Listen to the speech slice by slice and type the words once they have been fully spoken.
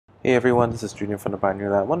Hey everyone, this is Julian from the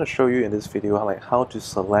Binary Lab. I want to show you in this video how to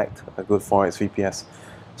select a good Forex VPS.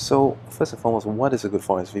 So first and foremost, what is a good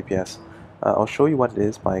Forex VPS? I'll show you what it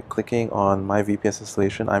is by clicking on my VPS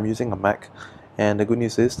installation. I'm using a Mac, and the good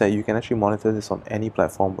news is that you can actually monitor this on any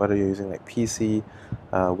platform, whether you're using like PC,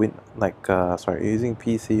 you're using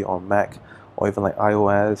PC or Mac, or even like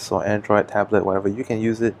iOS or Android tablet, whatever. You can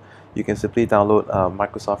use it. You can simply download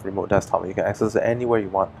Microsoft Remote Desktop. You can access it anywhere you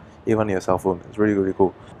want, even on your cell phone. It's really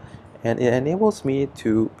cool, and it enables me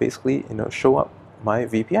to basically show up my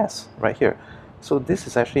VPS right here. So this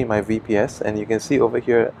is actually my VPS, and you can see over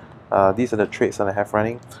here these are the trades that I have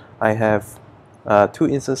running. I have two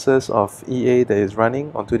instances of EA that is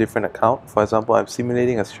running on two different accounts. For example, I'm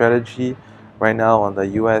simulating a strategy right now on the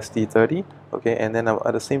USD 30, okay, and then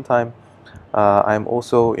at the same time I'm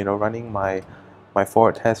also running my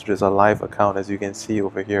forward test, which is a live account, as you can see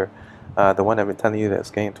over here, the one I've been telling you that's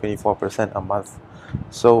getting 24% a month.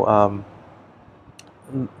 So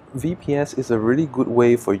VPS is a really good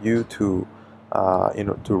way for you to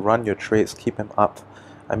to run your trades, keep them up.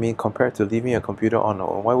 I mean, compared to leaving your computer on,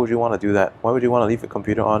 why would you want to do that? Why would you want to leave your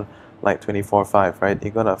computer on like 24/5, right?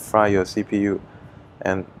 You're gonna fry your CPU,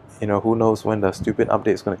 and who knows when the stupid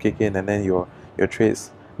update is gonna kick in, and then your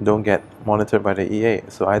trades don't get monitored by the EA.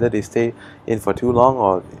 So either they stay in for too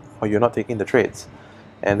long, or you're not taking the trades,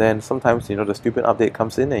 and then sometimes the stupid update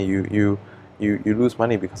comes in and you lose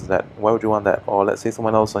money because of that. Why would you want that? Or let's say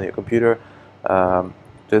someone else on your computer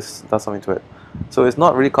just does something to it. So it's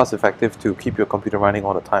not really cost effective to keep your computer running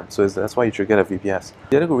all the time. So that's why you should get a VPS.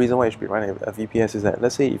 The other good reason why you should be running a VPS is that,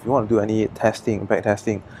 let's say if you want to do any testing, back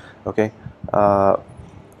testing, okay,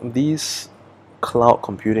 these cloud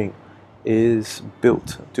computing is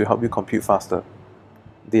built to help you compute faster.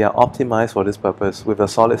 They are optimized for this purpose with the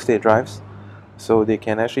solid state drives, so they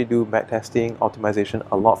can actually do backtesting optimization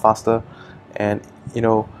a lot faster, and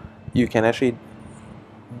you can actually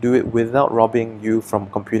do it without robbing you from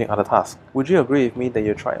computing other tasks. Would you agree with me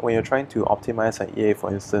that when you're trying to optimize an EA,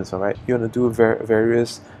 for instance, alright, you want to do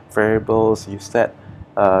various variables, you set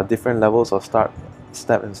different levels of start,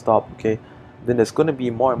 step, and stop, okay? Then there's going to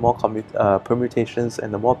be more and more permutations,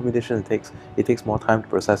 and the more permutations it takes more time to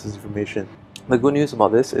process this information. The good news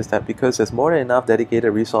about this is that because there's more than enough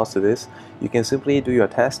dedicated resource to this, you can simply do your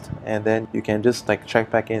test, and then you can just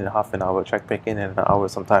check back in half an hour, check back in an hour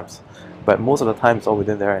sometimes. But most of the time it's all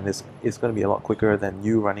within there, and it's going to be a lot quicker than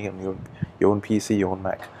you running it on your own PC, your own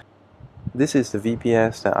Mac. This is the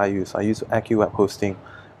VPS that I use. I use AccuWeb hosting.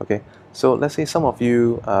 Okay, so let's say some of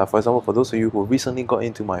you, for example, for those of you who recently got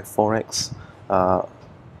into my Forex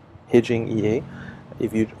hedging EA,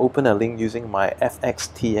 if you open a link using my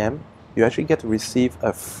FXTM, you actually get to receive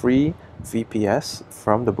a free VPS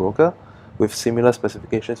from the broker with similar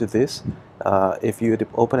specifications to this if you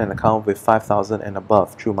open an account with 5,000 and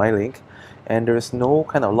above through my link. And there is no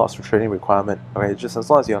kind of lots of trading requirement. Okay, just as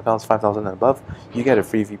long as your account is 5,000 and above, you get a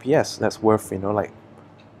free VPS that's worth like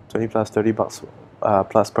 20 plus 30 bucks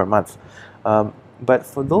plus per month. But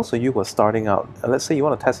for those of you who are starting out, let's say you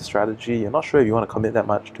want to test a strategy, you're not sure if you want to commit that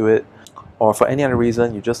much to it, or for any other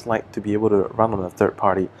reason, you just like to be able to run on a third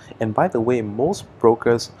party. And by the way, most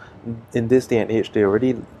brokers in this day and age, they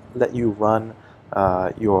already let you run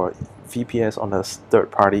your VPS on a third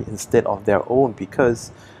party instead of their own,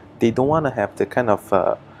 because they don't want to have the kind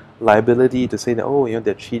of liability to say that, oh,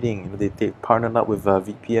 they're cheating, they partnered up with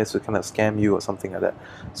VPS to kind of scam you or something like that.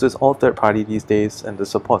 So it's all third party these days, and the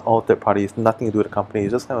support all third parties, nothing to do with the company,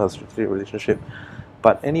 it's just kind of a strategic relationship.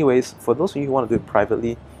 But anyways, for those of you who want to do it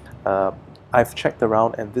privately, I've checked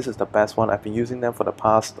around, and this is the best one. I've been using them for the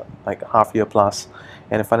past like half year plus,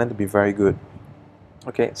 and I find them to be very good.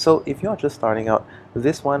 Okay, so if you're just starting out,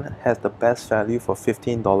 this one has the best value for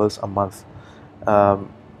 $15 a month,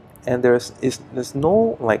 and there's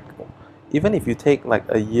no even if you take like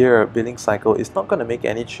a year billing cycle, it's not going to make it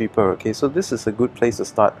any cheaper. Okay, so this is a good place to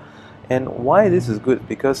start. And why this is good,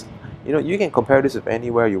 because you can compare this with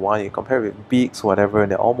anywhere you want. You can compare it with Beaks, whatever,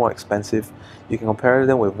 and they're all more expensive. You can compare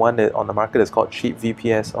them with one that on the market is called cheap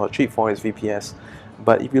VPS or cheap Forex VPS.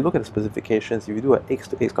 But if you look at the specifications, if you do an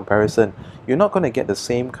X-to-X comparison, you're not going to get the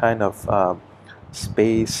same kind of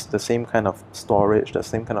space, the same kind of storage, the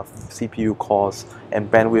same kind of CPU cores and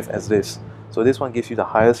bandwidth as this. So this one gives you the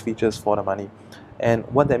highest features for the money. And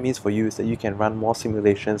what that means for you is that you can run more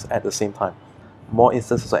simulations at the same time, more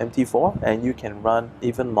instances of MT4, and you can run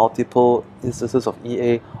even multiple instances of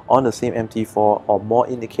EA on the same MT4, or more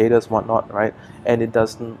indicators, whatnot, right? And it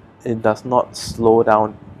does not slow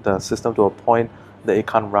down the system to a point that it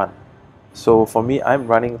can't run. So for me, I'm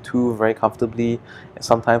running two very comfortably, and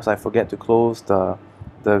sometimes I forget to close the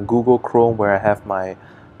Google Chrome where I have my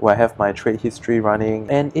where I have my trade history running,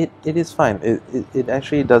 and it is fine. It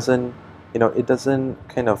actually doesn't, it doesn't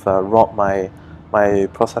kind of rob my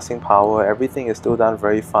processing power. Everything is still done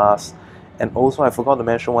very fast. And also, I forgot to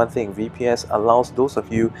mention one thing. VPS allows those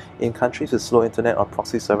of you in countries with slow internet or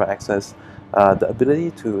proxy server access the ability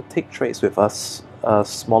to take trades with a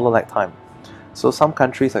smaller lag time. So some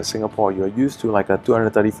countries like Singapore, you're used to like a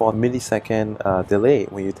 234 millisecond delay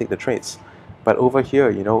when you take the trades. But over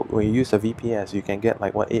here, when you use a VPS, you can get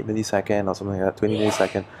like 8 millisecond or something like that, 20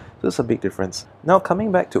 millisecond. So it's a big difference. Now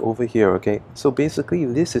coming back to over here, okay, so basically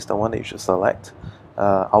this is the one that you should select.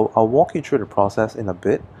 I'll walk you through the process in a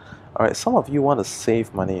bit. Alright, some of you want to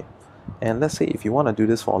save money. And let's say if you want to do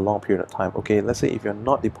this for a long period of time, okay, let's say if you're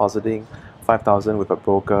not depositing 5,000 with a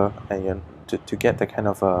broker and to get the kind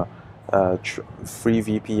of a free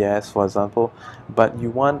VPS, for example, but you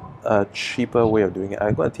want a cheaper way of doing it.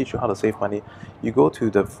 I'm going to teach you how to save money. You go to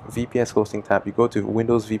the VPS hosting tab, you go to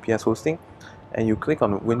Windows VPS hosting, and you click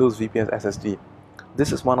on Windows VPS SSD.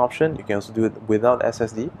 This is one option. You can also do it without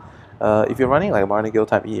SSD. If you're running like a Martingale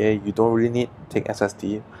type EA, you don't really need to take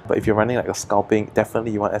SSD. But if you're running like a scalping,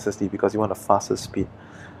 definitely you want SSD because you want a faster speed.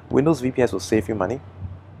 Windows VPS will save you money.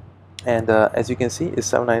 And as you can see, it's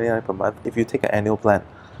 $7.99 per month if you take an annual plan.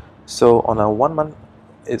 So on a 1 month,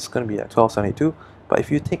 it's going to be at $12.72. But if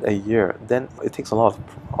you take a year, then it takes a lot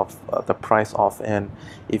of the price off. And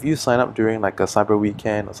if you sign up during like a cyber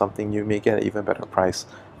weekend or something, you may get an even better price.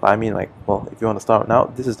 But I mean, like, well, if you want to start now,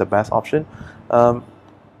 this is the best option. I'll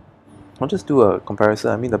just do a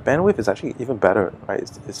comparison. I mean, the bandwidth is actually even better, right?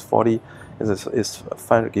 It's 500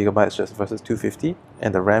 gigabytes just versus 250,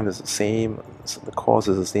 and the RAM is the same, the cores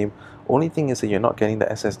is the same. Only thing is that you're not getting the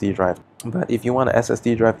SSD drive. But if you want an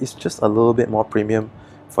SSD drive, it's just a little bit more premium.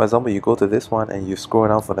 For example, you go to this one and you scroll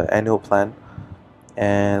down for the annual plan,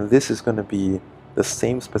 and this is going to be the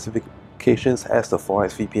same specifications as the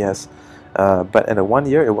Forex VPS. But in a 1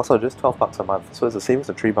 year, it was just $12 a month, so it's the same as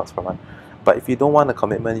the $3 per month. But if you don't want a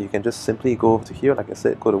commitment, you can just simply go over to here, like I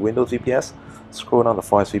said, go to Windows VPS, scroll down to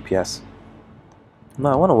Forex VPS.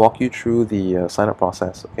 Now I want to walk you through the sign-up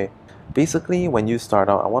process, okay? Basically, when you start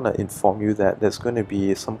out, I want to inform you that there's going to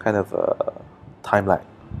be some kind of time lag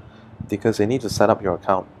because they need to set up your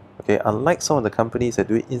account, okay? Unlike some of the companies that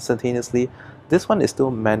do it instantaneously, this one is still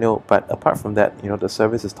manual, but apart from that, the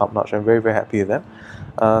service is top-notch. I'm very, very happy with them.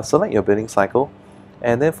 Select your billing cycle,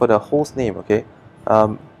 and then for the host name, okay?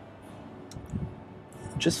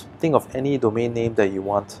 Just think of any domain name that you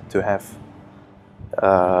want to have.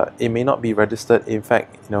 It may not be registered. In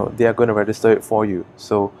fact, they are going to register it for you.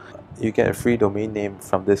 So you get a free domain name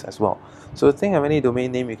from this as well. So think of any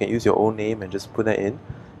domain name. You can use your own name and just put that in,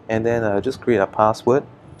 and then just create a password.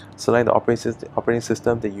 Select the operating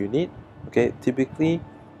system that you need. Okay, typically,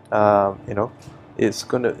 you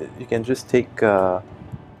can just take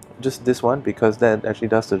just this one because that actually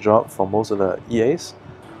does the job for most of the EAs.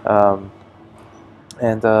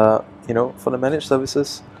 And for the managed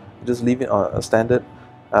services, just leave it on a standard.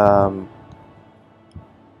 For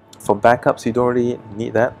backups, you don't really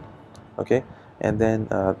need that, okay? And then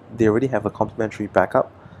they already have a complimentary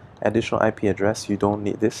backup. Additional IP address, you don't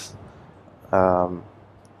need this.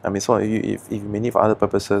 I mean, so if you may need for other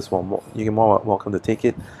purposes, you're more welcome to take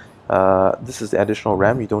it. This is the additional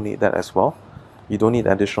RAM, you don't need that as well. You don't need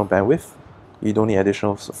additional bandwidth. You don't need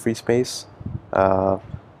additional free space.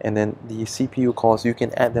 And then the CPU cores, you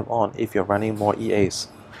can add them on if you're running more EAs.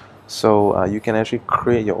 So you can actually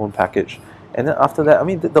create your own package. And then after that, I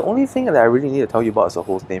mean, the only thing that I really need to tell you about is the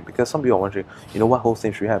host name, because some people are wondering, what host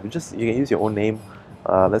name should you have? You can use your own name.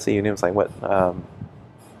 Let's say your name is like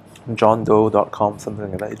johndoe.com, something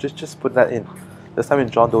like that. You just put that in. Just type in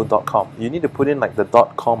johndoe.com. You need to put in like the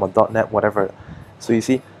 .com or .net, whatever. So you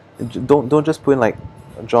see, don't just put in like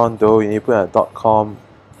John Doe. You need to put in a .com.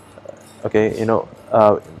 Okay,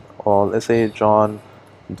 or let's say johndoe.net,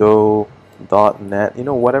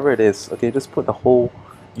 whatever it is, okay, just put the whole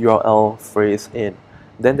URL phrase in.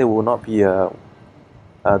 Then there will not be a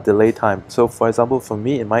delay time. So for example, for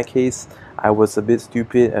me, in my case, I was a bit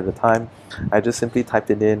stupid at the time. I just simply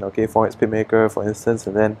typed it in, okay, Forex Pitmaker, for instance,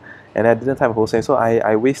 and I didn't type a whole name. So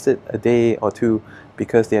I wasted a day or two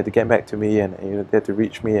because they had to get back to me and they had to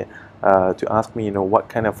reach me to ask me, what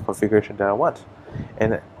kind of configuration that I want.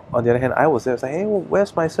 And on the other hand, I was there, like, hey, well,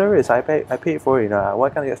 where's my service? I paid for it, why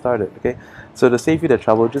can't I get started? Okay, so to save you the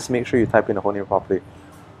trouble, just make sure you type in the whole name properly.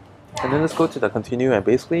 And then let's go to the continue and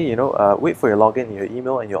basically, wait for your login and your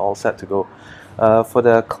email and you're all set to go. For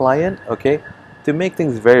the client, okay, to make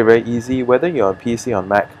things very, very easy, whether you're on PC or on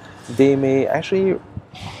Mac, they may actually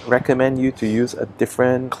recommend you to use a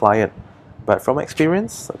different client. But from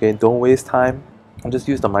experience, okay, don't waste time and just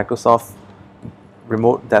use the Microsoft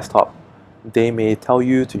remote desktop, they may tell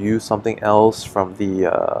you to use something else from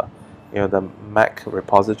the the Mac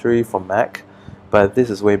repository for Mac, but this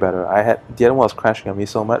is way better. The other one was crashing on me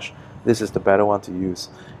so much. This is the better one to use.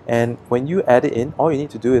 And when you add it in, all you need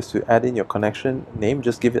to do is to add in your connection name.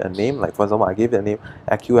 Just give it a name. Like for example, I gave it a name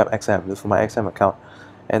AccuWebXM. This is for my XM account.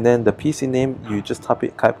 And then the PC name, you just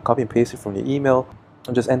copy and paste it from your email.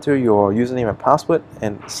 And just enter your username and password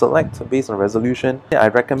and select based on resolution. I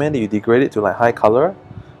recommend that you degrade it to like high color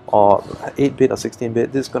or 8-bit or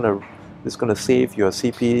 16-bit. This is gonna save your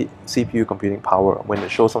CPU computing power when it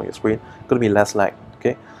shows on your screen. It's gonna be less lag.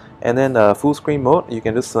 Okay. And then full screen mode, you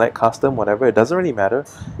can just select custom, whatever, it doesn't really matter.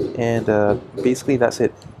 And basically that's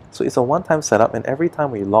it. So it's a one-time setup, and every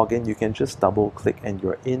time when you log in, you can just double click and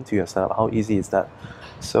you're into your setup. How easy is that?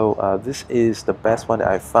 So this is the best one that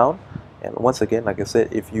I've found. And once again, like I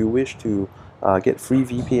said, if you wish to get free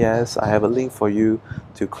VPS, I have a link for you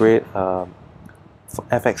to create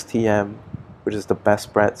FXTM, which is the best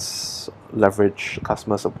spreads leverage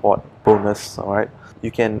customer support bonus. All right,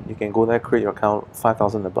 you can go there, create your account,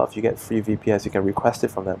 5,000 above, you get free VPS. You can request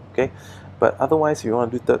it from them. Okay, but otherwise, if you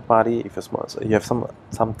want to do third party, if you're smart, so you have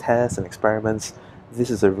some tests and experiments,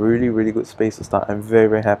 this is a really good space to start. I'm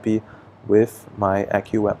very happy with my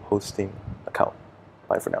AccuWeb hosting account.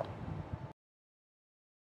 Bye for now.